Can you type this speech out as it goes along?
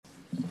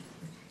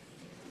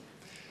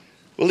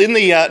Well, in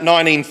the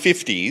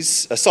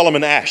 1950s,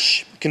 Solomon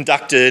Asch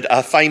conducted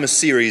a famous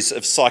series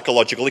of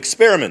psychological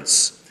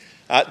experiments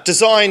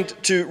designed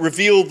to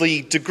reveal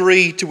the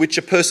degree to which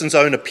a person's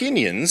own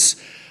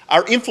opinions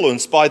are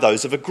influenced by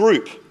those of a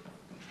group.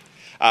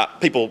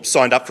 People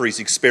signed up for his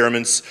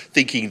experiments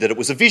thinking that it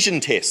was a vision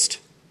test.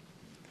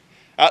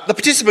 The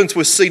participants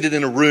were seated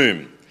in a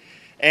room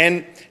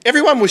and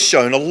everyone was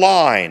shown a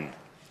line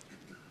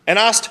and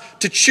asked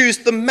to choose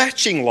the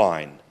matching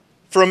line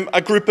from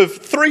a group of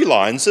 3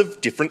 lines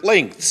of different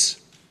lengths.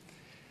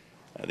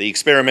 The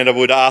experimenter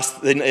would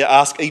then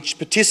ask each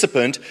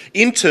participant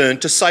in turn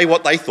to say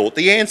what they thought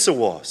the answer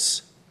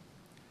was.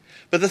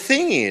 But the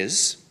thing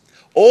is,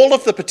 all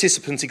of the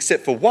participants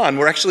except for one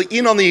were actually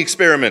in on the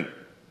experiment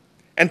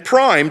and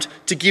primed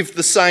to give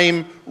the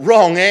same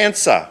wrong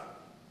answer.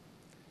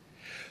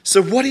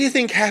 So what do you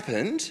think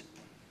happened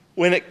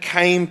when it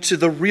came to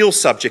the real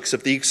subjects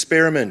of the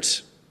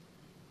experiment?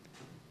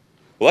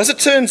 Well, as it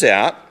turns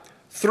out,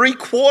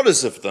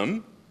 3/4 of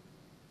them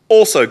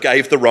also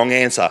gave the wrong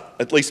answer,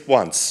 at least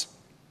once.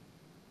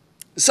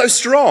 So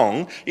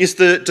strong is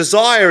the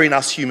desire in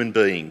us human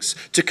beings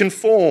to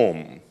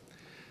conform,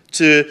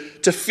 to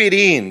fit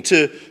in,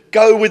 to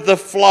go with the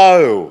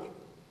flow,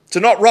 to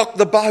not rock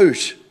the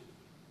boat.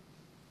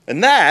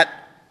 And that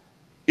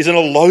is in a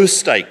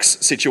low-stakes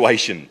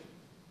situation.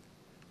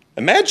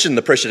 Imagine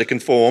the pressure to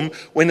conform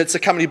when it's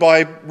accompanied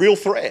by real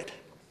threat.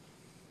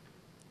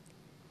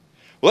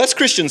 Well, as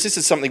Christians, this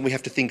is something we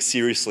have to think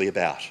seriously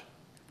about.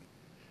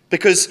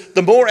 Because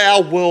the more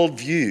our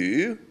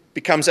worldview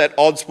becomes at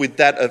odds with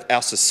that of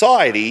our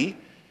society,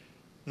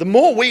 the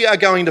more we are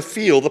going to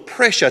feel the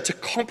pressure to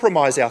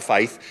compromise our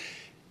faith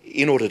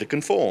in order to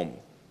conform.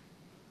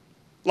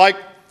 Like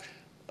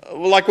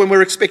when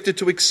we're expected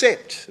to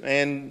accept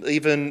and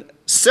even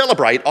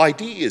celebrate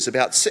ideas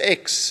about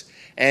sex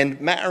and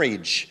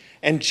marriage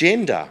and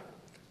gender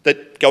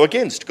that go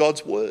against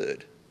God's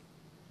word.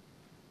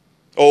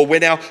 Or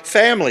when our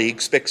family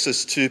expects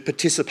us to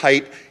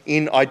participate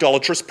in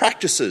idolatrous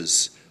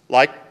practices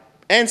like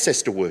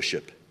ancestor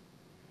worship.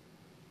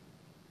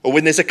 Or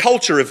when there's a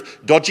culture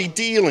of dodgy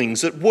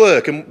dealings at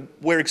work and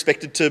we're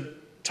expected to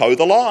toe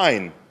the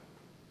line.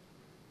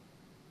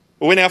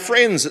 Or when our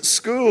friends at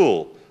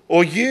school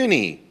or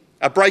uni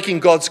are breaking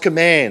God's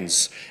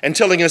commands and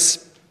telling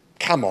us,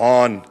 come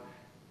on,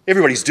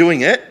 everybody's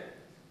doing it.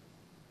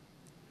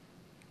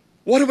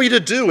 What are we to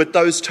do at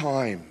those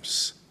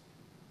times?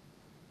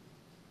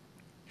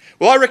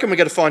 Well, I reckon we're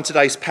going to find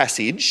today's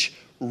passage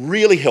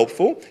really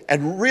helpful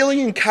and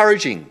really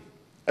encouraging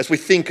as we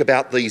think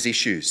about these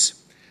issues.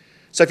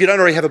 So if you don't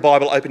already have a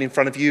Bible open in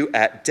front of you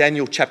at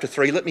Daniel chapter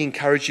 3, let me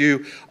encourage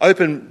you,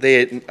 open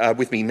there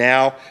with me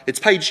now. It's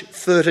page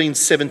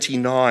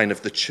 1379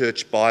 of the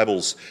Church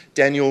Bibles,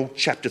 Daniel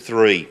chapter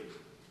 3.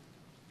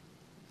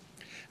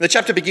 The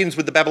chapter begins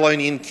with the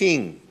Babylonian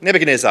king,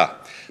 Nebuchadnezzar,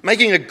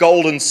 making a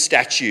golden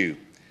statue,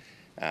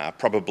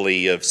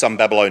 probably of some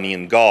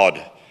Babylonian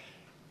god.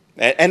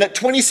 And at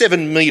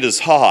 27 metres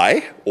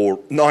high, or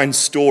 9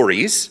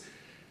 stories,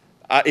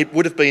 it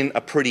would have been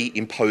a pretty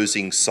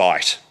imposing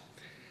sight.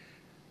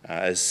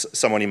 As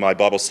someone in my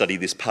Bible study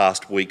this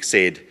past week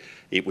said,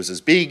 it was as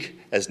big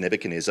as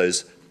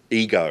Nebuchadnezzar's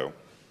ego.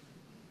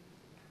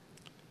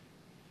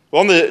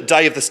 Well, on the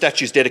day of the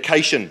statue's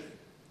dedication,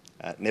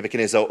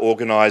 Nebuchadnezzar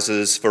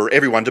organises for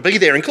everyone to be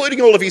there, including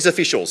all of his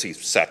officials, his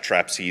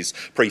satraps, his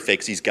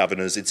prefects, his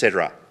governors,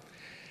 etc.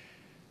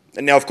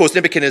 And now, of course,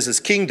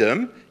 Nebuchadnezzar's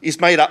kingdom is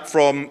made up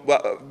from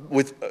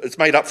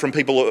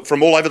people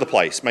from all over the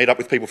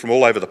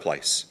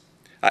place,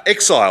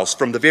 exiles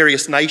from the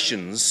various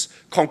nations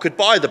conquered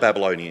by the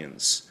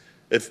Babylonians,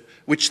 of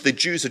which the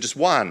Jews are just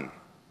one.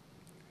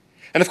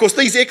 And of course,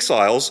 these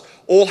exiles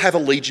all have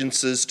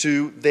allegiances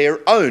to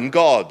their own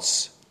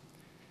gods.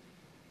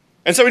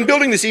 And so in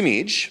building this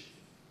image,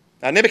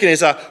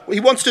 Nebuchadnezzar, he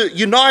wants to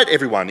unite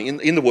everyone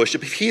in the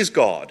worship of his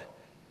God,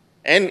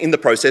 and in the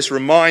process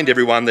remind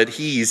everyone that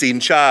he is in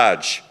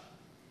charge.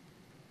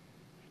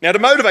 Now, to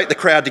motivate the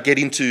crowd to get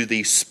into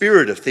the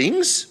spirit of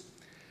things,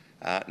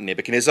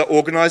 Nebuchadnezzar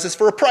organises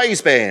for a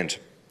praise band,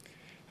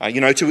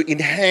 to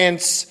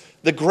enhance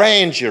the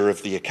grandeur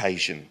of the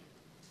occasion.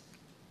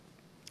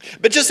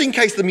 But just in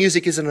case the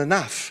music isn't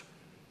enough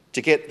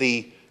to get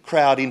the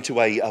crowd into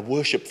a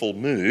worshipful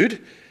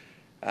mood,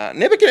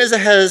 Nebuchadnezzar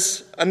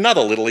has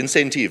another little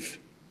incentive,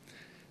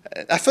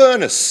 a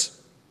furnace.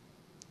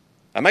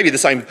 Maybe the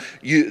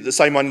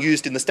same one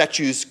used in the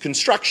statue's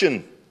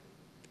construction.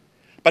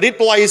 But it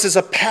blazes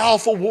a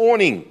powerful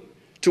warning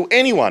to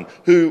anyone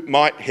who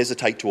might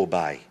hesitate to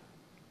obey.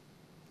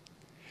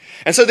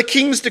 And so the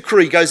king's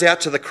decree goes out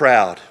to the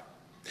crowd.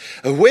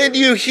 When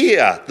you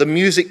hear the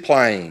music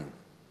playing,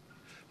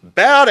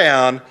 bow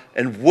down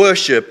and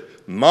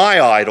worship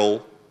my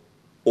idol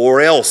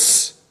or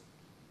else.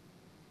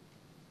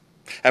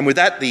 And with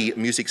that, the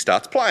music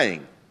starts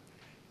playing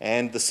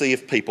and the sea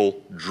of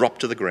people drop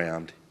to the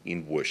ground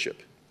in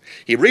worship.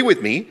 Here, read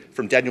with me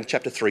from Daniel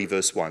chapter 3,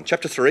 verse 1.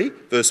 Chapter 3,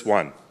 verse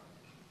 1.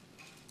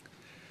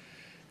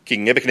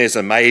 King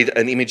Nebuchadnezzar made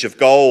an image of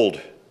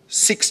gold,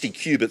 60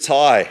 cubits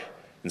high,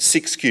 and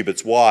 6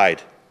 cubits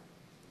wide,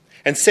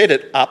 and set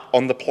it up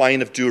on the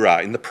plain of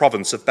Dura in the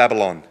province of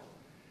Babylon.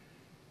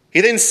 He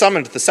then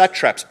summoned the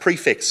satraps,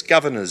 prefects,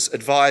 governors,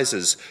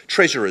 advisors,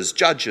 treasurers,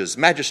 judges,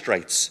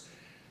 magistrates,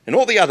 and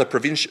all the other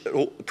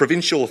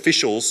provincial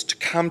officials to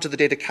come to the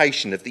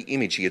dedication of the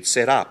image he had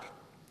set up.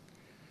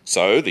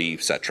 So the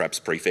satraps,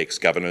 prefects,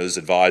 governors,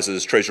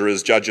 advisors,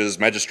 treasurers, judges,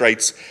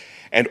 magistrates,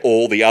 and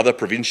all the other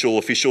provincial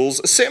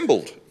officials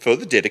assembled for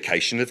the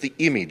dedication of the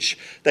image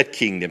that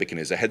King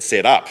Nebuchadnezzar had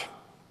set up,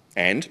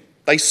 and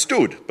they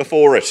stood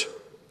before it.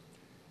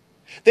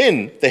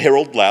 Then the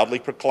herald loudly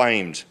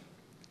proclaimed,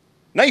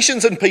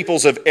 "Nations and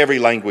peoples of every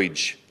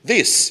language,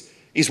 this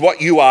is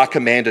what you are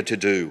commanded to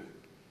do.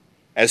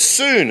 As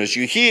soon as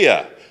you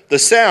hear the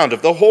sound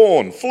of the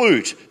horn,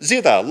 flute,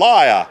 zither,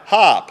 lyre,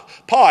 harp,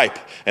 pipe,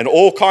 and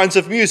all kinds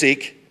of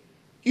music,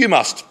 you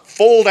must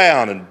fall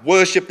down and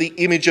worship the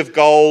image of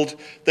gold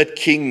that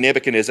King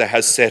Nebuchadnezzar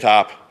has set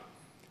up.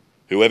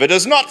 Whoever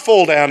does not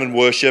fall down and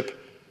worship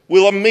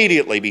will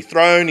immediately be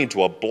thrown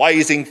into a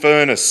blazing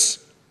furnace."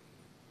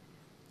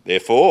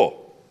 Therefore,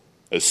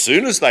 as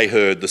soon as they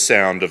heard the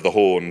sound of the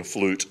horn,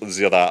 flute,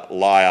 zither,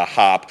 lyre,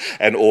 harp,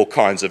 and all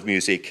kinds of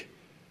music,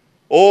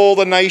 all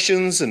the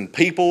nations and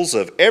peoples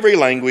of every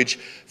language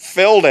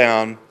fell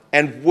down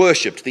and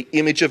worshipped the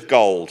image of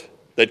gold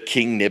that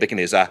King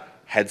Nebuchadnezzar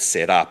had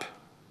set up.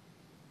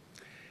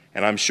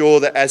 And I'm sure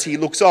that as he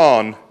looks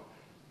on,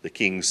 the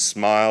king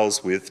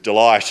smiles with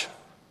delight.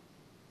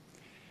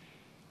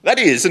 That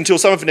is, until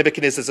some of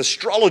Nebuchadnezzar's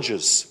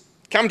astrologers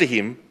come to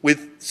him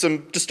with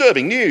some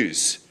disturbing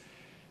news.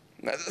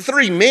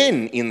 3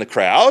 men in the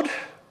crowd,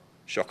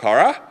 shock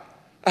horror,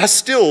 are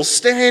still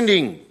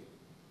standing.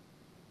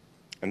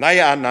 And they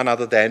are none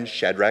other than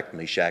Shadrach,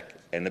 Meshach,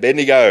 and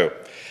Abednego.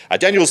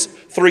 Daniel's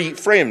 3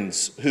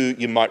 friends, who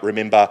you might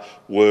remember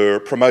were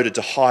promoted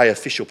to high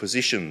official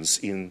positions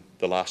in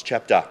the last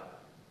chapter.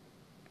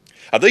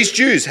 These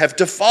Jews have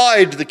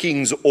defied the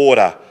king's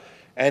order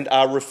and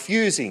are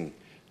refusing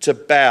to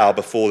bow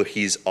before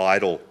his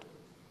idol.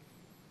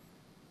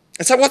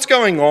 And so what's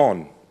going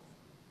on?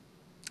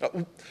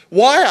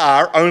 Why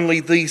are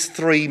only these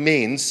 3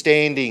 men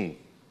standing?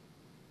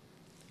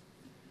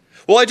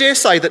 Well, I dare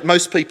say that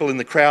most people in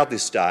the crowd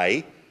this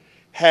day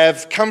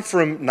have come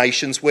from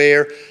nations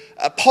where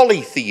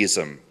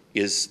polytheism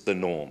is the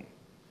norm,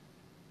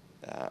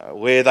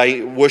 where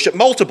they worship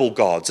multiple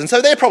gods. And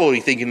so they're probably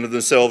thinking to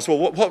themselves,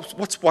 well,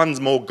 what's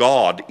one more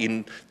god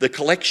in the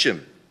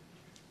collection?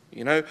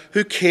 You know,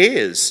 who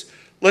cares?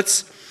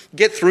 Let's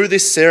get through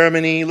this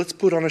ceremony, let's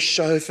put on a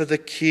show for the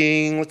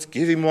king, let's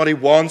give him what he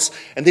wants,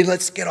 and then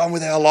let's get on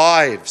with our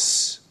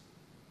lives.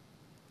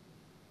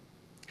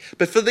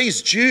 But for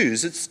these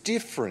Jews, it's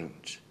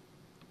different.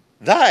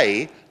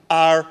 They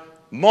are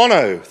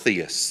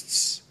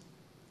monotheists,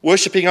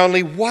 worshipping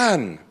only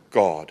one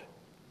God.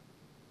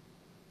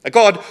 A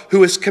God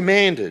who has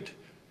commanded,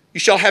 "You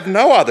shall have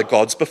no other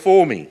gods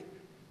before me.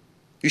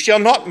 You shall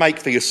not make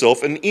for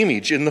yourself an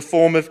image in the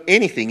form of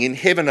anything in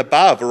heaven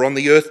above or on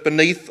the earth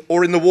beneath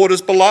or in the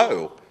waters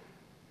below.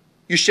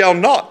 You shall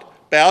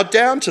not bow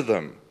down to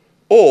them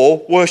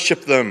or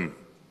worship them."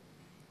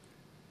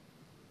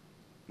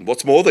 And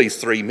what's more, these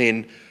 3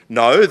 men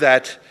know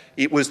that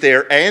it was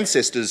their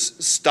ancestors'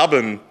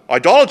 stubborn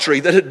idolatry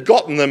that had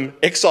gotten them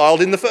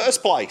exiled in the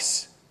first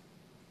place.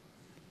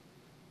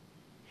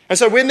 And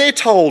so when they're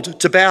told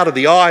to bow to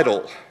the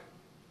idol,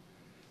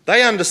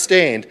 they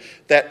understand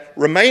that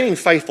remaining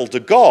faithful to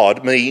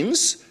God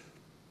means,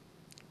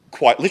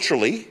 quite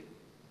literally,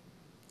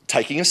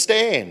 taking a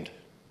stand.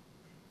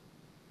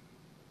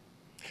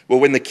 Well,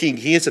 when the king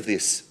hears of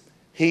this,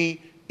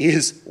 he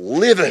is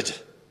livid.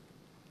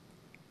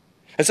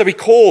 And so he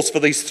calls for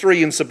these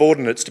 3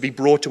 insubordinates to be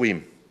brought to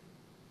him.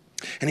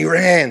 And he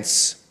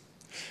rants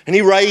and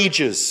he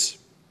rages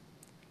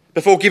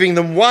before giving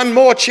them one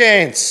more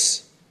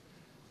chance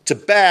to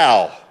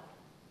bow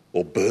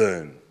or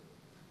burn.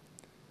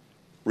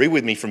 Read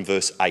with me from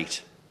verse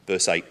 8.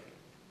 Verse 8.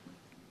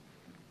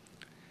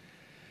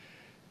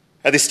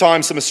 At this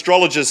time, some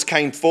astrologers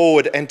came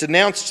forward and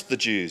denounced the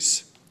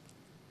Jews.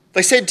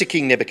 They said to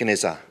King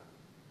Nebuchadnezzar,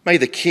 "May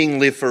the king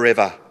live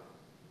forever.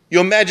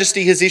 Your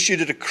Majesty has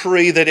issued a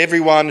decree that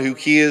everyone who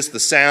hears the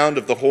sound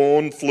of the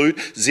horn, flute,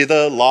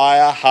 zither,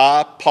 lyre,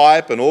 harp,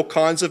 pipe, and all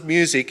kinds of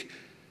music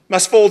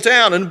must fall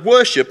down and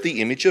worship the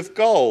image of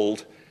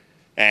gold,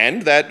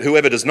 and that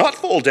whoever does not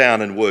fall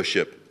down and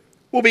worship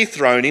will be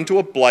thrown into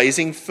a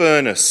blazing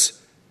furnace.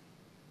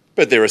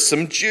 But there are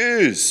some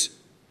Jews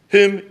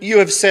whom you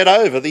have set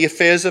over the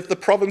affairs of the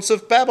province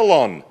of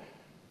Babylon,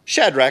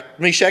 Shadrach,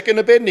 Meshach, and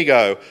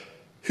Abednego,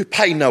 who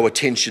pay no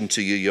attention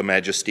to you, your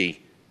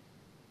Majesty.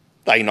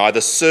 They neither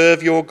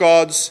serve your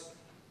gods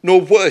nor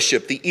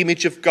worship the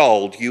image of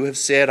gold you have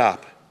set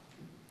up."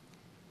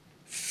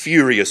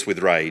 Furious with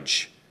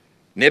rage,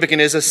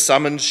 Nebuchadnezzar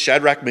summoned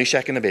Shadrach,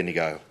 Meshach, and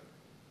Abednego.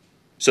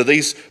 So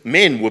these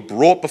men were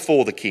brought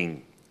before the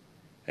king.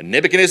 And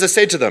Nebuchadnezzar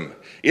said to them,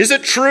 "Is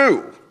it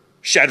true,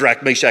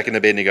 Shadrach, Meshach, and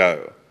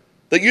Abednego,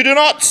 that you do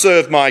not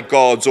serve my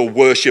gods or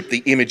worship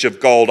the image of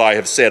gold I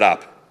have set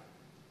up?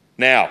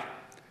 Now,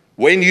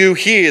 when you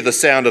hear the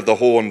sound of the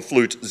horn,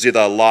 flute,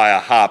 zither, lyre,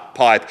 harp,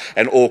 pipe,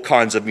 and all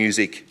kinds of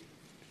music.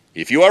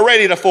 If you are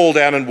ready to fall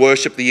down and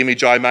worship the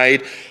image I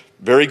made,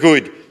 very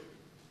good.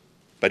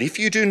 But if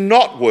you do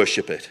not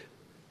worship it,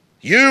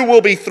 you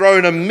will be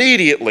thrown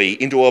immediately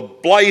into a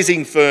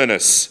blazing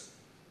furnace.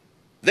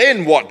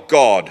 Then what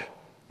God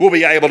will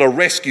be able to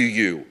rescue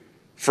you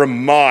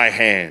from my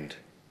hand?"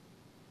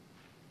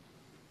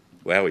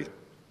 Wow, he's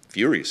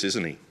furious,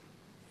 isn't he?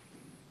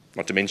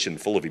 Not to mention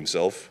full of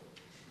himself.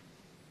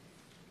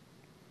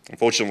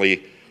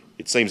 Unfortunately,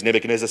 it seems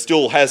Nebuchadnezzar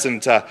still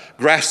hasn't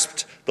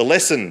grasped the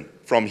lesson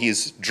from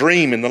his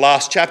dream in the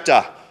last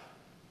chapter.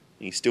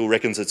 He still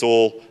reckons it's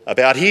all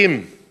about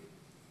him,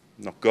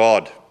 not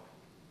God.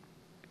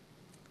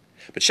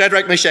 But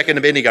Shadrach, Meshach and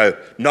Abednego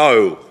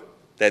know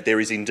that there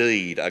is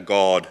indeed a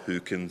God who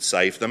can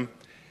save them.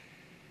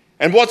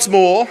 And what's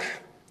more,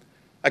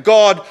 a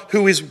God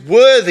who is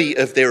worthy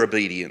of their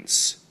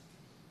obedience,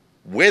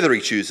 whether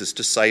he chooses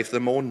to save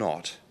them or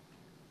not.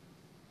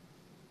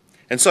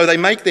 And so they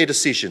make their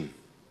decision.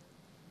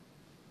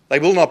 They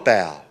will not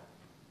bow,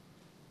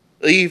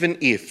 even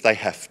if they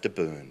have to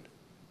burn.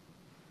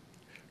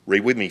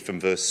 Read with me from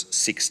verse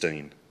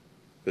 16.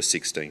 Verse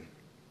 16.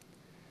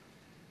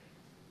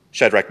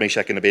 Shadrach,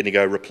 Meshach and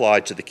Abednego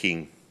replied to the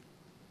king,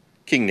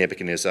 "King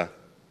Nebuchadnezzar,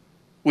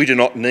 we do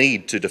not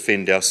need to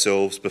defend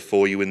ourselves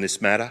before you in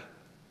this matter.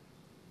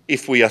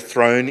 If we are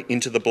thrown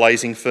into the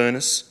blazing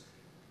furnace,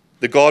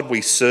 the God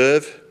we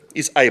serve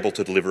is able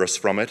to deliver us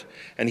from it,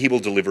 and he will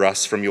deliver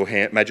us from your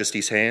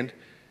Majesty's hand.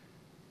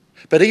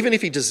 But even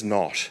if he does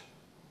not,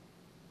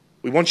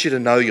 we want you to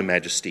know, your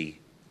Majesty,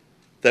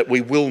 that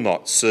we will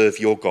not serve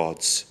your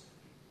gods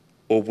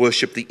or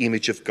worship the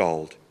image of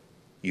gold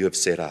you have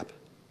set up."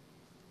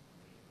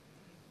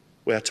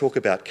 Wow, talk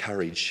about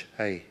courage,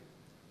 hey?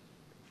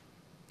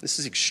 This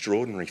is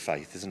extraordinary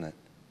faith, isn't it?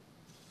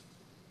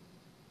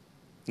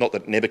 Not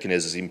that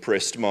Nebuchadnezzar's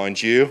impressed,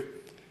 mind you.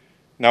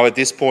 No, at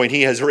this point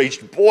he has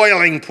reached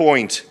boiling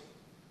point.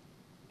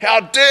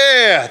 How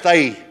dare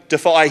they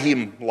defy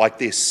him like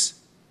this?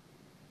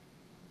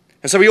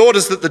 And so he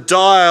orders that the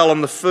dial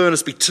on the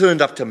furnace be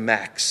turned up to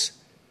max,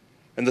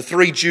 and the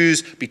 3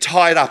 Jews be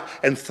tied up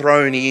and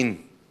thrown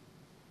in.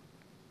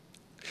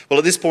 Well,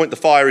 at this point the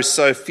fire is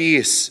so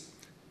fierce,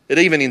 it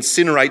even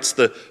incinerates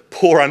the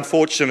poor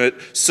unfortunate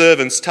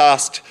servants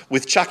tasked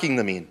with chucking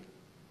them in.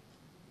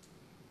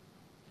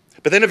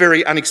 But then a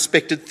very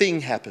unexpected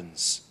thing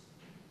happens.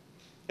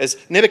 As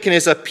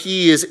Nebuchadnezzar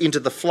peers into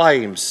the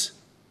flames,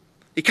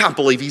 he can't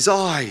believe his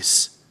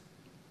eyes.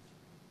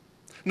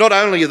 Not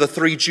only are the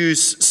 3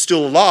 Jews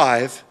still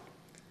alive,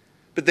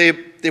 but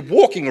they're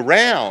walking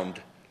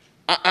around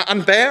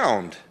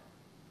unbound.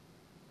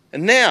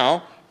 And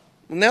now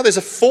there's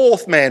a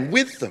 4th man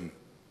with them.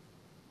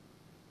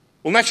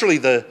 Well, naturally,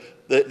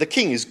 the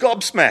king is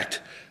gobsmacked.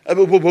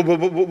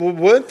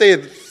 Weren't there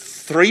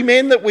 3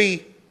 men that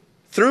we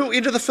threw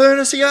into the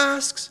furnace, he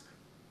asks?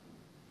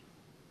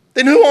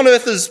 Then who on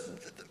earth is...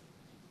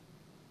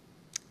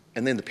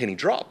 And then the penny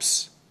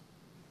drops.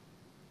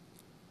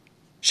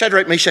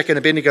 Shadrach, Meshach and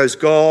Abednego's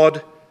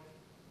God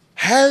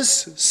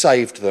has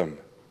saved them,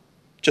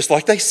 just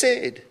like they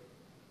said.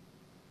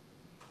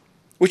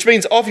 Which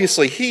means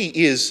obviously he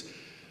is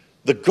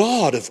the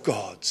God of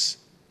gods,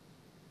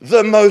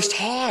 the Most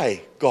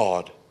High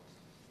God.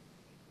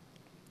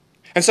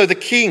 And so the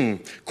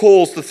king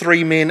calls the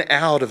 3 men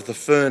out of the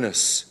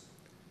furnace.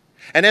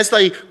 And as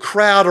they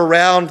crowd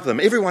around them,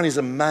 everyone is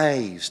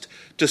amazed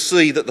to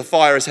see that the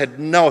fire has had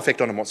no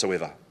effect on them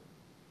whatsoever.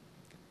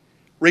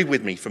 Read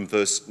with me from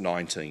verse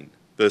 19.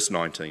 Verse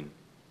 19.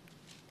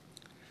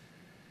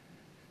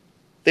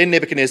 Then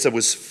Nebuchadnezzar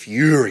was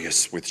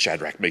furious with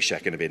Shadrach,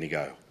 Meshach and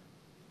Abednego,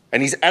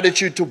 and his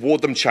attitude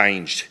toward them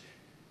changed.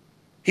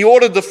 He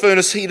ordered the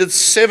furnace heated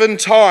 7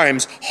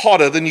 times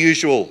hotter than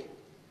usual,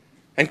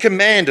 and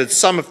commanded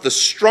some of the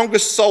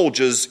strongest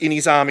soldiers in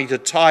his army to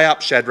tie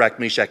up Shadrach,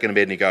 Meshach and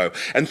Abednego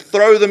and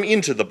throw them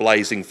into the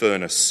blazing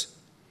furnace.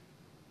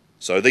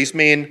 So these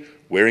men,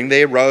 wearing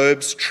their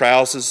robes,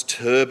 trousers,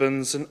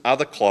 turbans and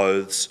other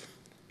clothes,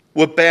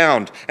 were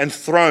bound and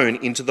thrown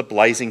into the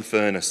blazing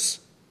furnace.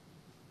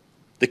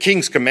 The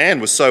king's command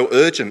was so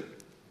urgent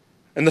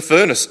and the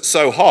furnace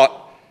so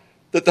hot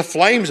that the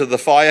flames of the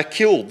fire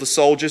killed the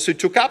soldiers who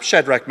took up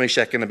Shadrach,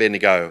 Meshach and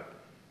Abednego.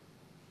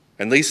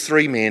 And these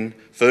 3 men,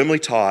 firmly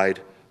tied,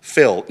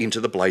 fell into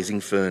the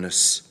blazing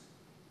furnace.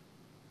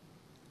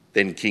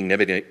 Then King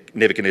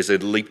Nebuchadnezzar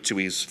leaped to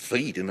his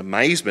feet in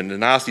amazement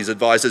and asked his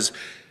advisors,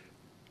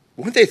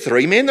 "Weren't there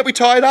 3 men that we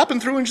tied up and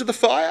threw into the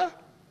fire?"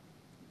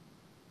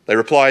 They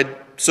replied,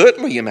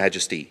 "Certainly, Your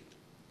Majesty."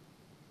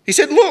 He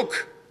said,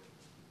 "Look,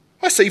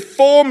 I see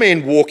 4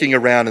 men walking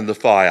around in the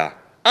fire,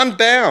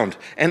 unbound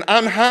and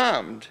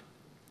unharmed.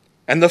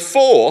 And the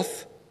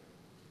 4th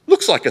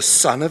looks like a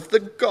son of the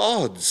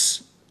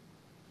gods."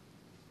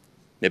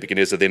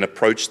 Nebuchadnezzar then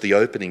approached the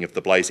opening of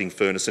the blazing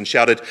furnace and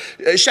shouted,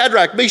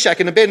 "Shadrach,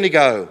 Meshach and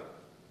Abednego,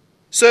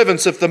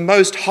 servants of the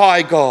Most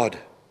High God,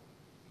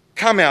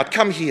 come out,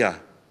 come here."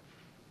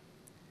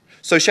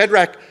 So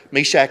Shadrach,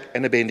 Meshach,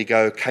 and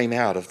Abednego came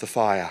out of the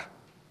fire.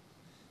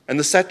 And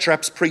the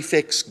satraps,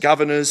 prefects,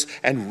 governors,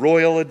 and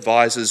royal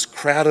advisers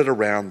crowded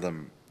around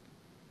them.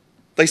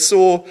 They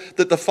saw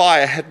that the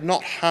fire had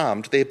not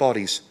harmed their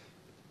bodies,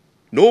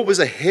 nor was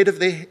a hair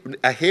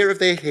of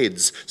their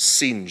heads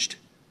singed.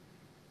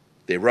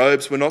 Their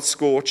robes were not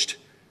scorched,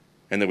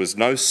 and there was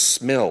no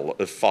smell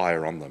of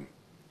fire on them.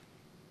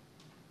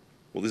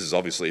 Well, this is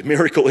obviously a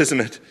miracle, isn't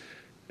it?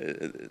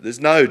 There's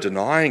no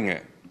denying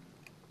it.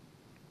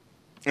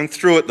 And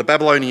through it, the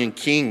Babylonian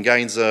king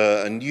gains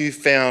a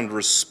newfound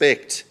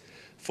respect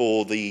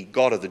for the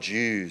God of the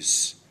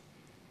Jews.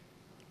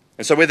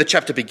 And so where the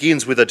chapter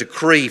begins with a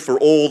decree for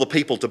all the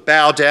people to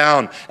bow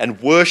down and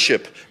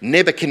worship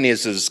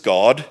Nebuchadnezzar's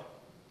God,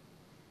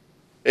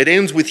 it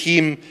ends with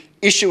him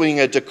issuing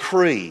a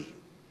decree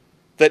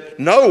that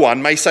no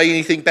one may say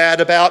anything bad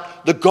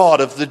about the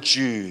God of the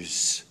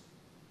Jews.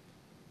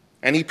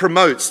 And he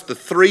promotes the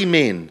three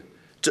men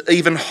to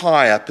even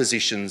higher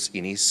positions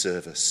in his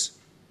service.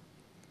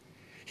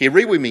 Here,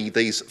 read with me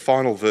these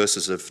final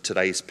verses of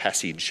today's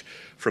passage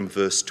from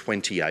verse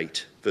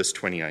 28. Verse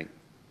 28.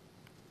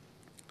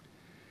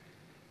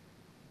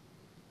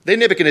 Then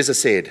Nebuchadnezzar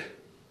said,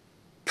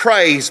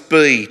 "Praise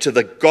be to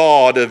the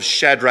God of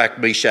Shadrach,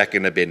 Meshach,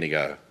 and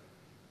Abednego,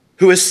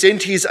 who has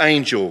sent his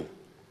angel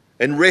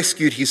and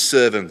rescued his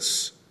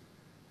servants.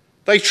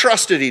 They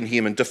trusted in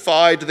him and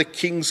defied the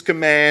king's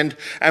command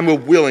and were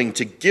willing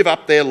to give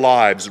up their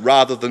lives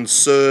rather than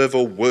serve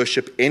or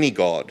worship any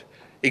god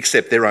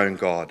except their own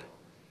God.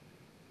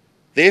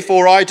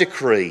 Therefore I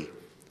decree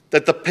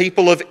that the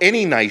people of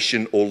any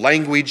nation or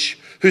language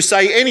who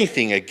say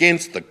anything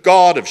against the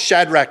God of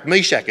Shadrach,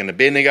 Meshach, and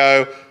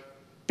Abednego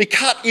be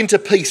cut into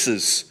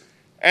pieces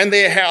and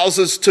their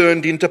houses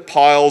turned into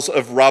piles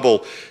of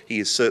rubble." He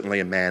is certainly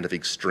a man of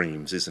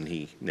extremes, isn't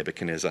he,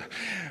 Nebuchadnezzar?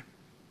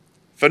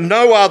 "For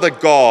no other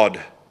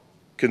God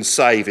can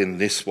save in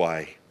this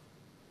way."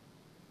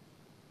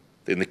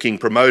 Then the king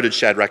promoted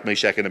Shadrach,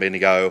 Meshach, and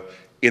Abednego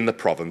in the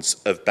province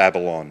of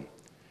Babylon.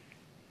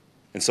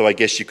 And so I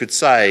guess you could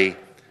say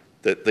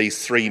that these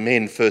three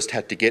men first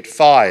had to get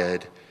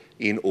fired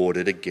in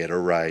order to get a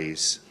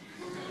raise.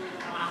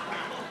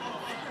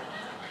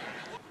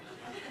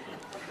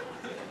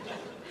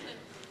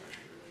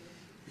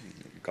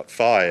 Got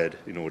fired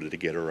in order to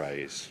get a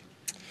raise.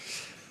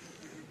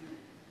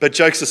 But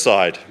jokes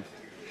aside,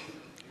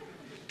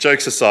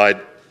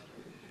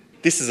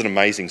 this is an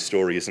amazing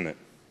story, isn't it?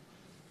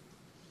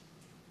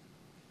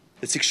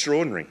 It's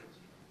extraordinary.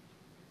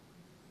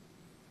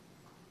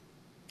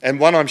 And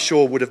one I'm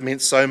sure would have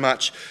meant so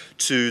much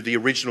to the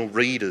original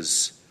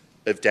readers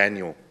of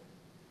Daniel,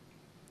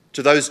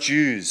 to those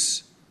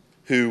Jews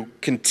who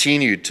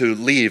continued to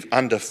live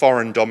under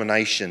foreign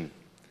domination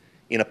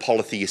in a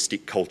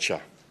polytheistic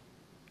culture.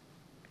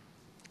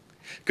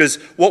 Because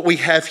what we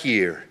have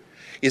here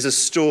is a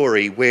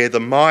story where the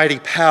mighty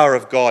power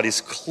of God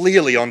is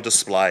clearly on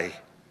display,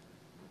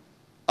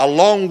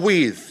 along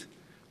with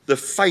the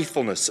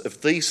faithfulness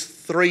of these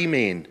three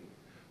men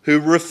who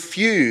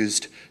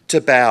refused to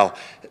bow,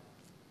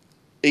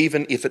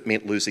 even if it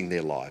meant losing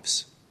their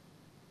lives.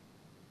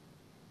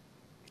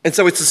 And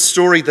so it's a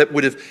story that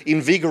would have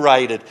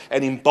invigorated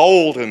and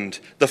emboldened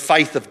the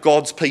faith of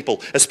God's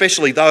people,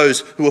 especially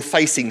those who are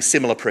facing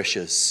similar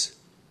pressures.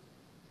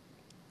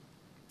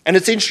 And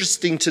it's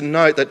interesting to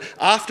note that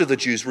after the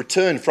Jews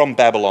returned from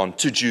Babylon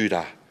to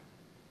Judah,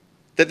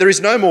 that there is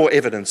no more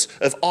evidence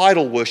of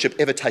idol worship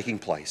ever taking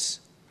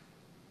place.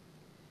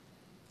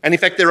 And in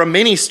fact, there are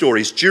many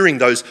stories during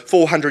those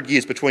 400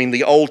 years between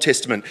the Old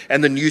Testament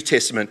and the New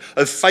Testament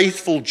of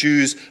faithful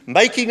Jews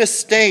making a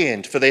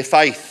stand for their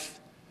faith,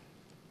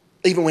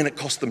 even when it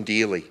cost them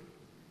dearly.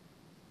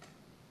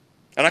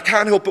 And I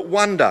can't help but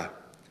wonder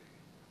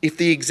if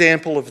the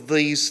example of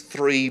these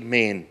three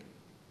men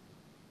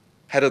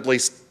had at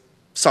least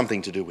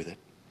something to do with it.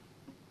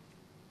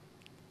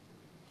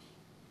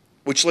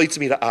 Which leads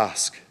me to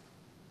ask,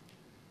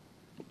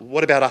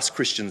 what about us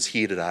Christians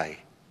here today?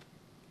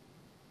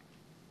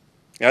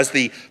 As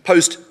the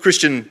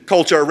post-Christian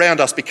culture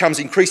around us becomes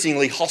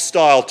increasingly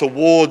hostile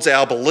towards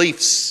our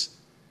beliefs,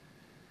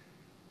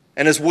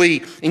 and as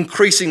we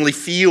increasingly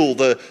feel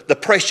the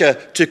pressure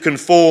to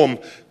conform,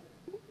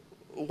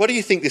 what do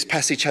you think this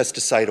passage has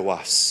to say to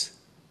us?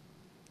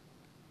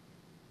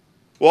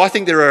 Well, I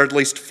think there are at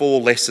least 4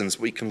 lessons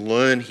we can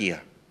learn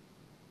here.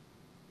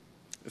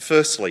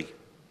 Firstly,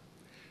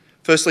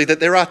 that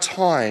there are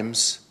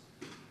times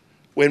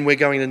when we're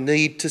going to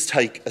need to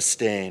take a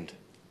stand.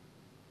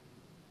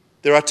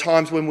 There are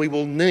times when we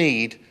will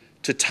need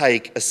to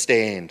take a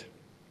stand.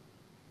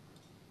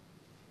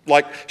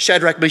 Like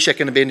Shadrach, Meshach,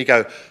 and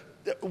Abednego,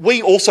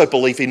 we also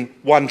believe in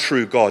one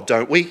true God,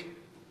 don't we?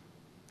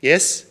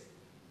 Yes?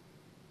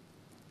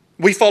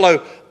 We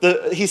follow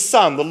his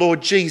Son, the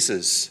Lord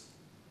Jesus.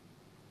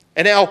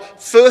 And our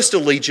first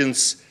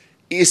allegiance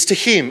is to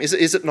him, is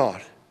it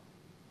not?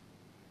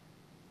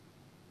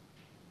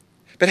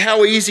 But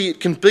how easy it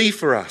can be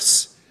for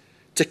us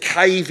to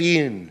cave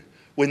in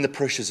when the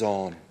pressure's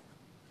on.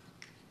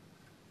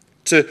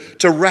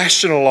 To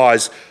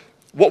rationalise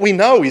what we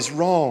know is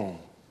wrong.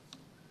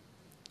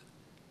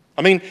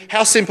 I mean,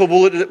 how simple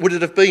would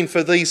it have been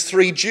for these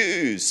 3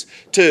 Jews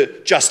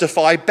to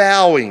justify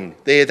bowing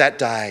there that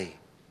day?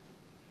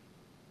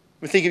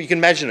 I think you can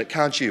imagine it,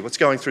 can't you? What's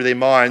going through their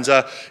minds?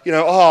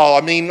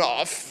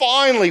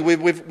 Finally,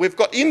 we've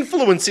got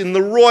influence in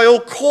the royal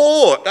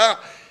court.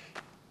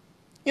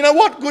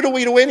 What good are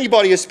we to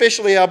anybody,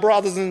 especially our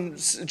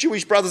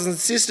Jewish brothers and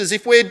sisters,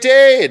 if we're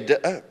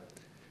dead?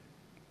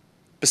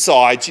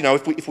 Besides,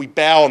 if we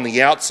bow on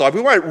the outside, we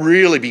won't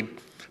really be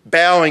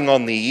bowing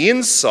on the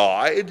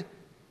inside.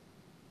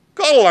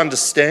 God will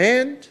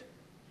understand.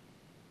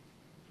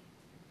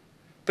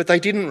 But they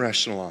didn't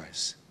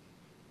rationalise,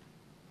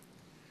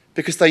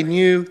 because they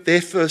knew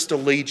their first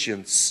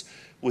allegiance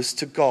was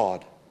to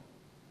God.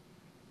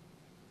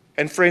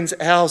 And friends,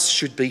 ours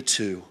should be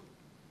too.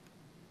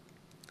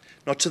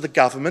 Not to the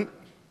government,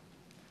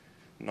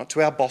 not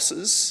to our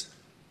bosses,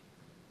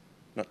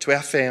 not to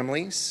our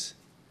families,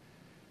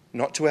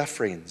 not to our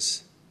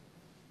friends,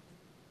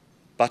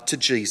 but to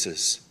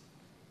Jesus.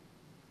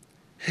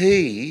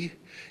 He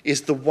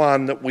is the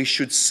one that we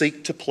should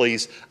seek to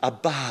please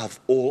above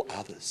all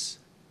others.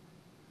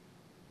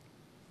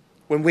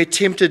 When we're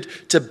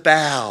tempted to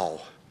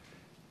bow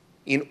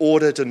in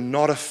order to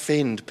not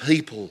offend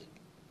people,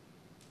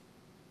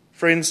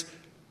 friends,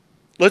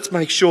 let's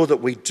make sure that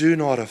we do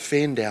not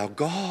offend our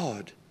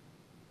God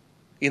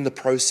in the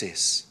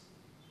process.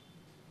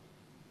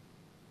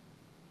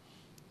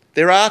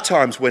 There are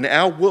times when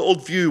our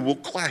worldview will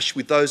clash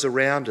with those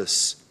around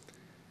us,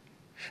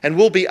 and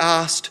we'll be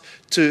asked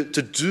to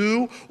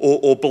do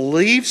or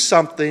believe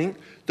something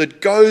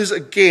that goes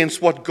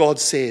against what God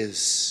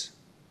says.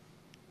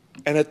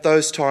 And at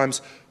those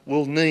times,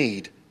 we'll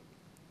need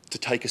to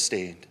take a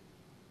stand.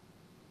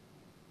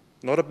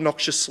 Not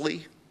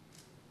obnoxiously,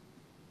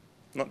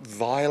 not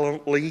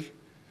violently,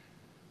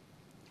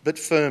 but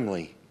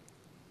firmly,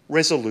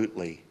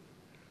 resolutely,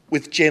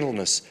 with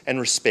gentleness and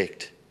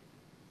respect,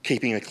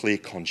 keeping a clear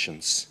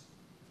conscience.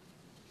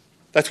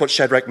 That's what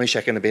Shadrach,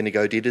 Meshach and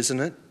Abednego did, isn't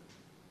it?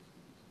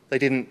 They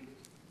didn't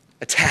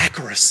attack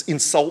or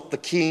insult the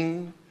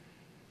king.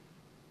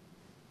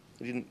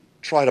 They didn't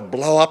try to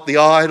blow up the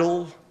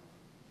idol.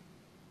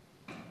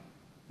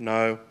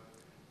 No,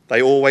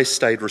 they always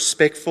stayed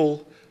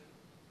respectful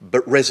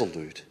but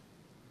resolute.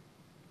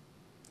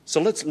 So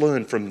let's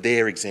learn from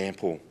their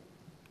example.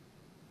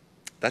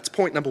 That's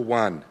point number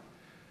 1.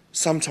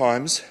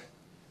 Sometimes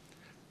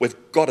we've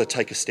got to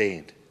take a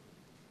stand.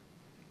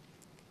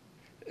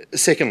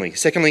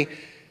 Secondly,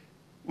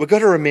 we've got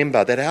to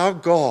remember that our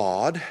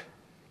God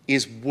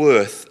is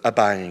worth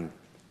obeying,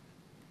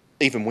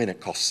 even when it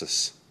costs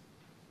us.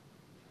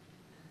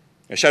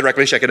 Now, Shadrach,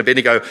 Meshach and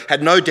Abednego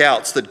had no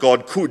doubts that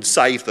God could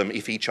save them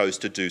if he chose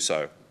to do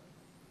so.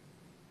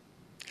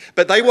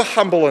 But they were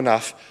humble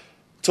enough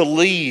to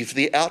leave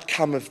the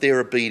outcome of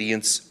their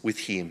obedience with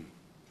him.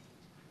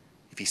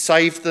 If he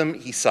saved them,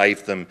 he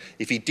saved them.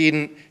 If he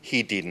didn't,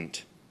 he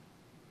didn't.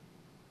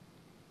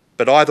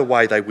 But either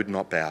way, they would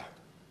not bow.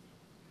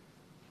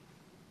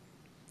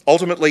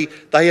 Ultimately,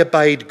 they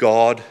obeyed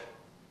God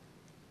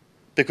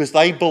because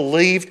they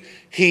believed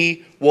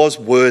he was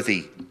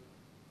worthy.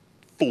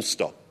 Full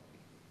stop.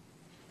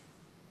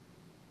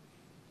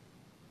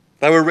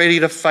 They were ready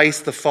to face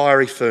the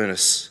fiery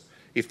furnace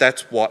if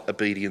that's what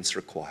obedience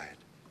required.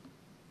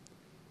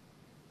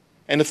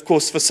 And of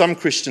course, for some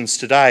Christians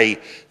today,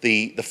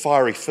 the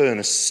fiery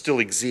furnace still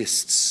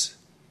exists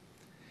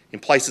in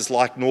places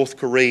like North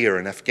Korea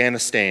and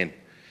Afghanistan,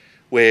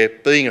 where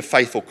being a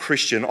faithful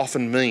Christian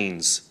often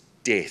means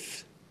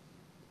death.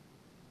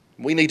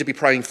 We need to be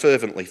praying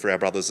fervently for our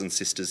brothers and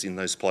sisters in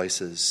those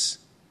places.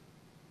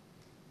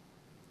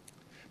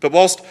 But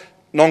whilst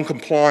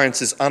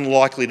non-compliance is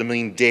unlikely to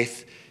mean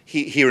death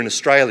here in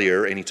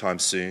Australia anytime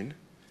soon,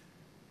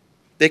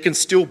 there can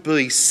still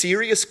be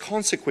serious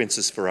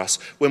consequences for us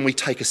when we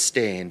take a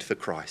stand for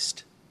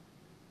Christ.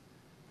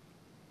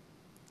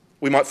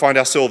 We might find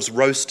ourselves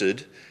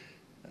roasted,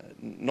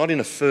 not in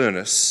a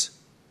furnace,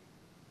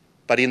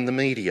 but in the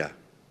media.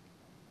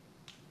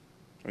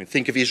 I mean,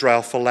 think of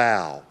Israel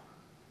Folau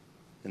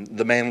and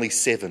the Manly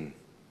Seven.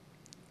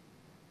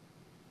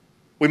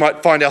 We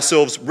might find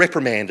ourselves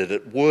reprimanded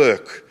at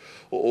work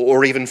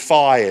or even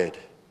fired.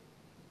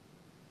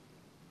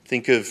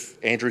 Think of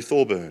Andrew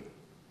Thorburn.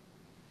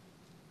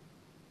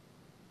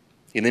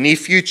 In the near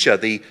future,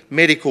 the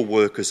medical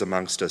workers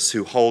amongst us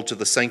who hold to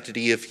the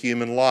sanctity of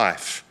human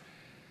life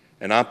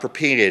and aren't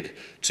prepared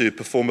to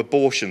perform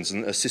abortions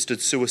and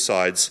assisted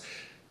suicides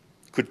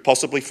could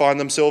possibly find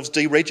themselves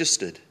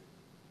deregistered.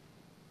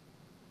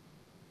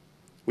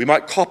 We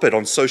might cop it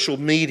on social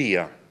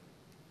media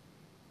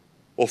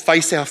or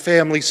face our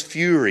family's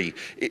fury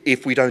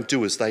if we don't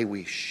do as they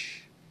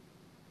wish.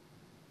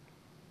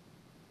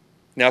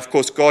 Now, of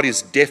course, God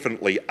is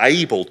definitely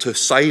able to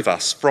save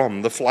us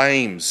from the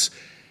flames,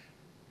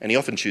 and he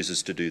often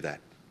chooses to do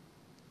that.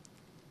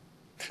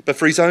 But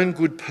for his own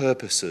good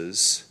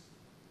purposes,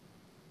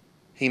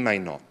 he may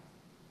not.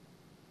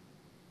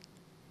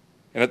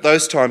 And at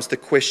those times, the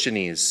question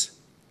is,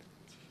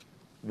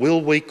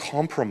 will we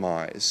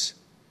compromise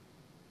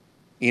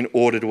in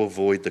order to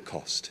avoid the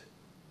cost?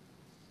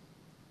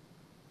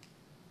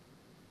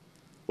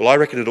 Well, I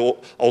reckon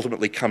it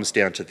ultimately comes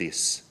down to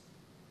this.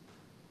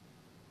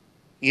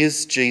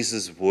 Is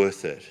Jesus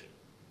worth it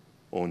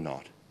or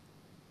not?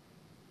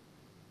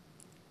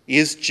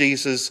 Is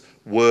Jesus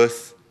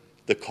worth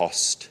the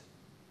cost?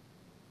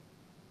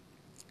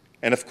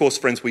 And of course,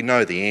 friends, we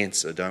know the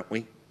answer, don't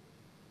we?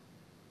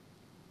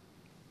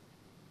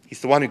 He's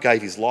the one who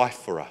gave his life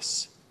for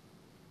us.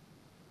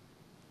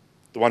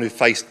 The one who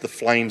faced the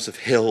flames of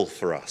hell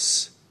for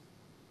us.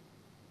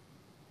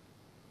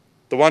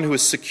 The one who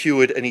has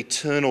secured an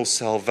eternal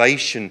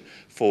salvation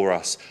for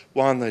us,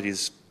 one that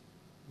is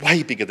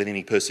way bigger than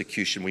any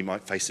persecution we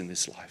might face in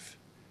this life.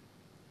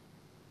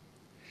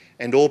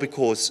 And all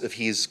because of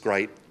his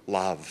great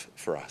love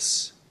for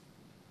us.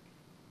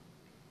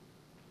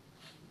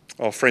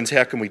 Oh, friends,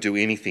 how can we do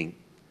anything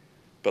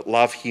but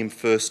love him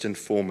first and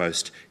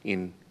foremost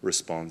in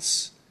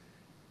response?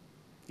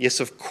 Yes,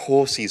 of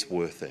course he's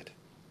worth it.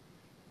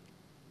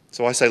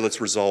 So I say let's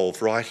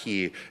resolve right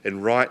here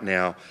and right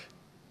now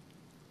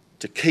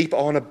to keep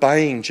on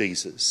obeying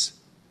Jesus,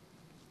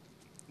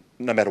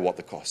 no matter what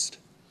the cost.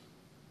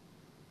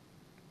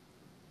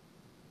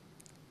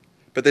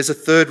 But there's a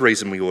third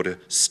reason we ought to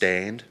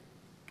stand,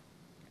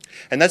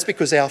 and that's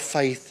because our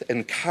faith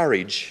and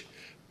courage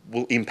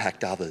will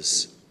impact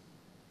others.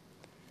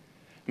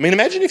 I mean,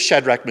 imagine if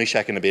Shadrach,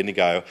 Meshach and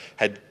Abednego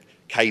had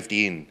caved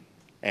in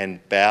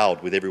and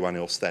bowed with everyone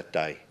else that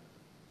day.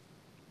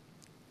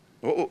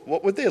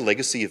 What would their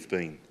legacy have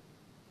been?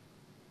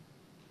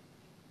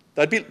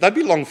 They'd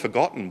be long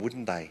forgotten,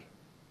 wouldn't they?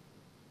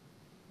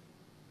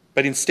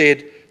 But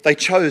instead, they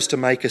chose to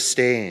make a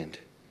stand.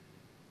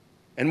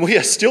 And we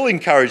are still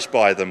encouraged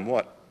by them,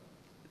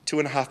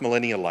 2.5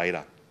 millennia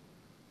later.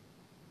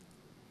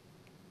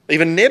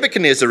 Even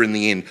Nebuchadnezzar in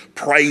the end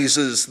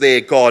praises their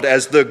God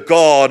as the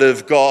God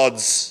of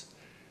gods.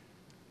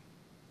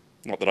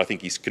 Not that I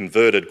think he's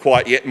converted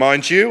quite yet,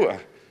 mind you.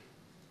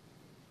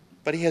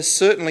 But he has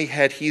certainly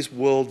had his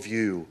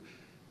worldview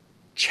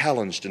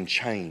challenged and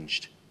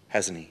changed,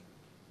 hasn't he?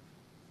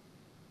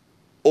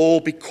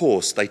 All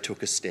because they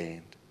took a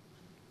stand.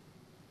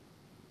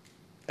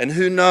 And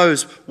who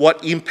knows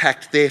what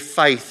impact their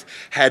faith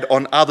had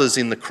on others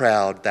in the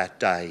crowd that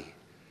day.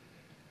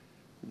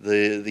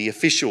 The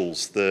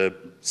officials, the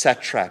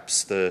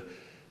satraps, the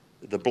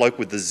bloke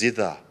with the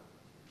zither.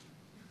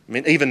 I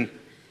mean, even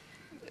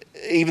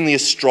the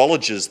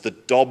astrologers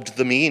that dobbed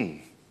them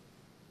in.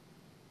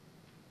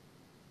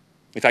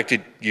 In fact,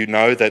 did you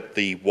know that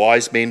the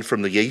wise men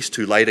from the east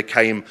who later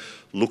came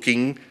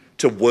looking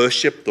to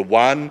worship the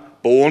one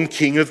born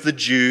King of the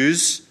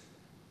Jews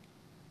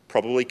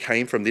probably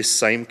came from this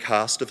same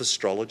caste of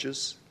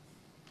astrologers?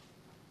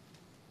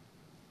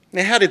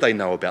 Now, how did they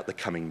know about the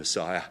coming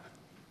Messiah?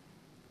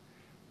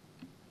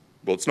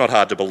 Well, it's not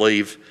hard to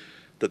believe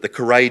that the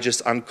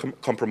courageous,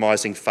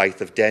 uncompromising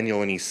faith of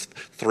Daniel and his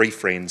 3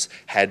 friends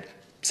had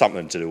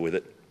something to do with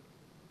it.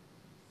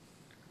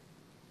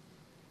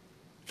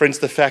 Friends,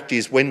 the fact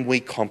is, when we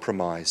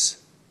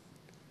compromise,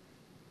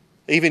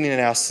 even in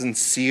our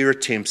sincere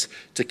attempts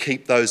to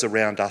keep those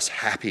around us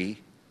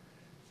happy,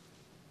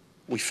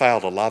 we fail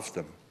to love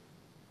them.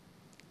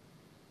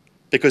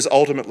 Because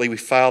ultimately we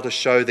fail to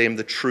show them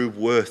the true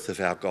worth of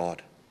our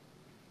God,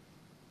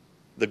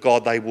 the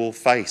God they will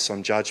face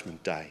on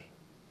Judgment Day.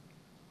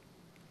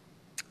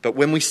 But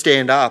when we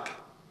stand up,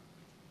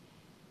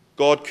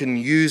 God can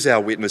use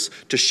our witness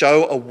to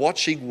show a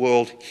watching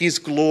world his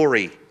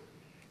glory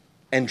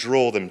and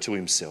draw them to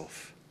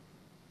himself.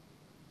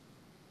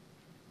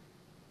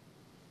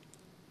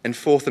 And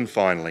fourth and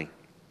finally,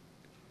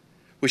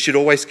 we should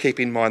always keep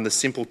in mind the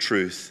simple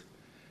truth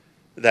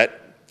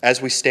that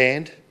as we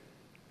stand,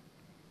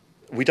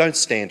 we don't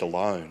stand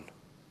alone.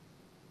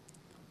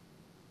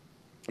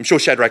 I'm sure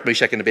Shadrach,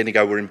 Meshach and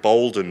Abednego were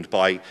emboldened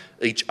by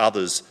each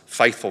other's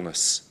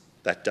faithfulness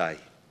that day.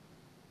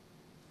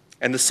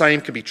 And the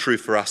same can be true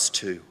for us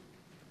too.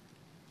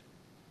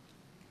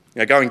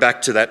 Now, going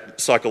back to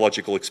that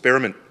psychological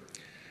experiment,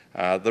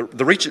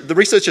 the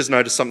researchers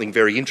noticed something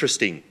very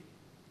interesting,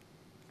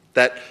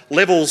 that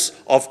levels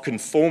of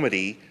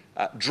conformity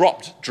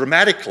dropped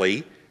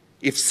dramatically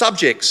if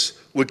subjects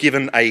were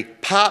given a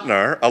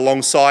partner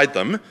alongside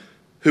them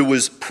who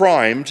was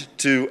primed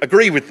to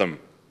agree with them.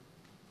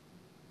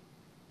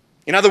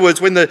 In other words,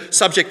 when the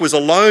subject was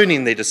alone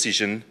in their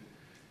decision,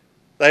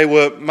 they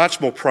were much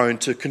more prone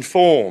to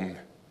conform.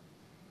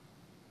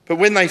 But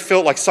when they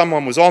felt like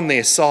someone was on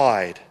their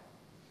side,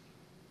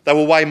 they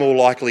were way more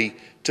likely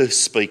to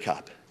speak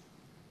up.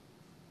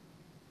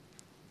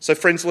 So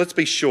friends, let's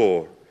be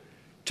sure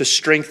to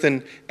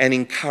strengthen and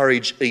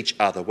encourage each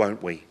other,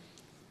 won't we?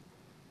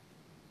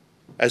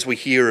 As we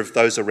hear of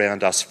those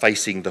around us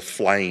facing the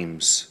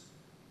flames,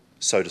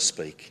 so to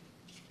speak.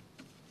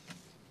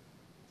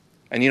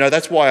 And you know,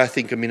 that's why I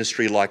think a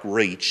ministry like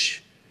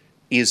Reach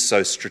is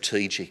so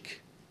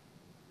strategic.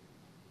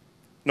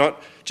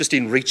 Not just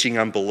in reaching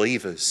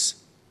unbelievers,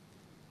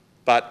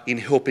 but in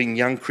helping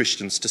young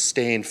Christians to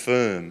stand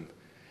firm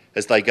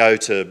as they go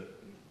to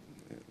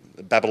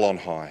Babylon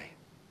High.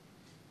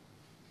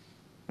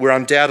 where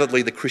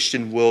undoubtedly the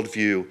Christian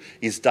worldview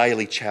is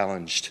daily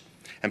challenged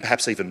and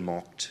perhaps even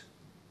mocked.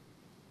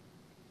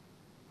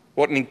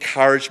 What an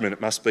encouragement it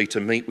must be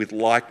to meet with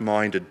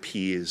like-minded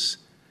peers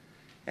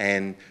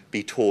and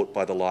be taught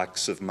by the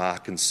likes of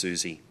Mark and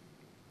Susie.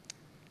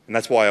 And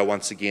that's why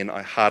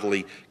I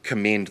heartily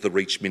commend the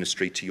Reach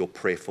Ministry to your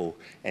prayerful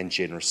and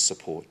generous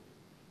support.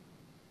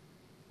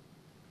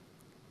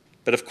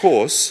 But of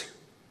course,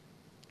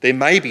 there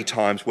may be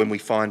times when we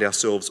find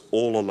ourselves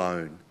all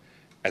alone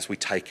as we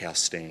take our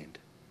stand.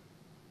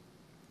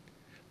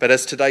 But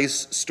as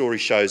today's story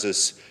shows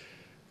us,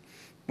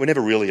 we're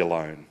never really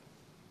alone.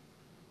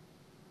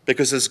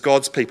 Because as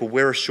God's people,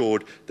 we're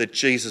assured that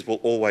Jesus will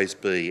always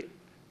be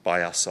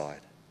by our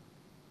side.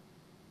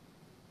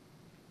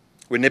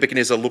 When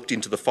Nebuchadnezzar looked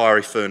into the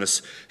fiery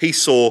furnace, he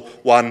saw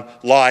one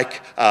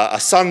like a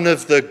son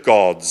of the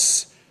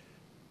gods.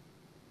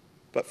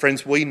 But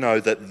friends, we know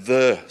that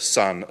the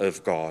Son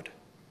of God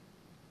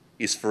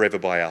is forever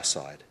by our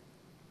side.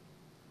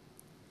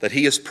 That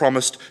he has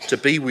promised to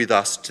be with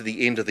us to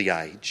the end of the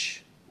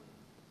age.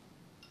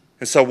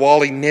 And so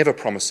while he never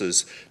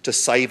promises to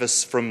save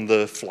us from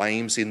the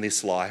flames in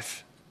this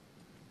life,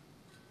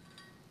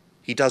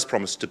 he does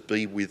promise to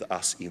be with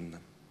us in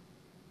them.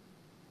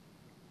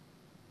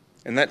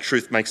 And that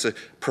truth makes a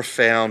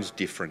profound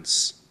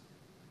difference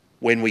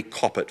when we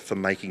cop it for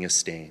making a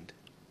stand.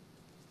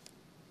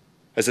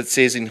 As it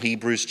says in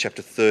Hebrews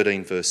chapter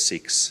 13, verse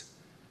 6,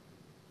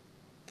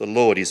 "The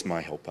Lord is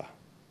my helper.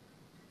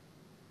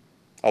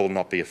 I will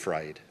not be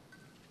afraid.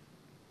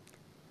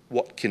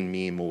 What can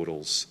mere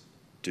mortals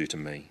do to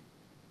me?"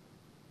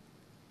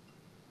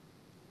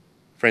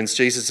 Friends,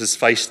 Jesus has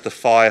faced the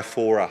fire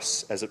for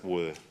us, as it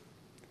were.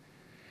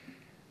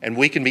 And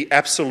we can be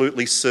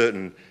absolutely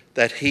certain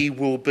that he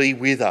will be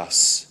with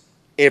us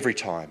every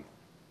time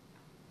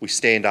we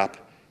stand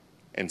up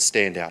and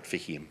stand out for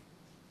him.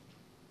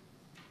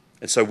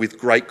 And so with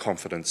great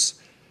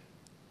confidence,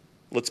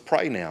 let's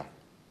pray now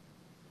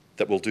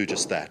that we'll do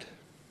just that.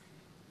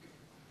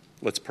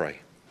 Let's pray.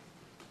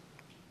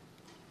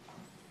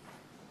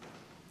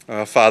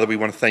 Father, we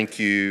want to thank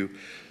you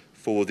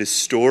for this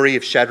story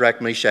of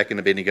Shadrach, Meshach and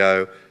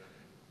Abednego,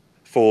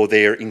 for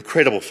their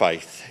incredible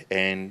faith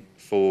and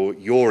for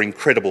your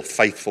incredible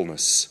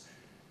faithfulness.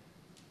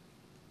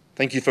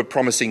 Thank you for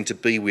promising to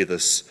be with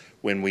us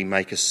when we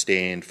make a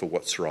stand for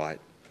what's right.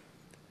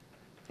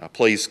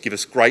 Please give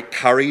us great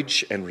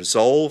courage and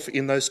resolve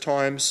in those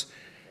times.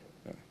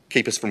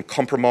 Keep us from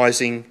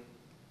compromising.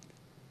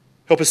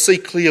 Help us see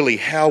clearly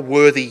how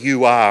worthy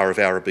you are of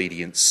our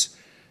obedience,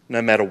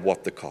 no matter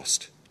what the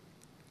cost.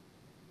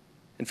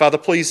 And Father,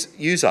 please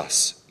use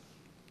us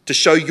to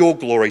show your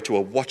glory to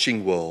a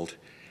watching world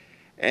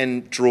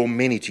and draw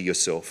many to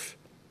yourself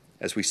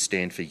as we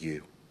stand for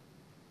you.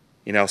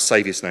 In our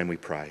Saviour's name we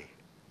pray.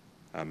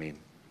 Amen.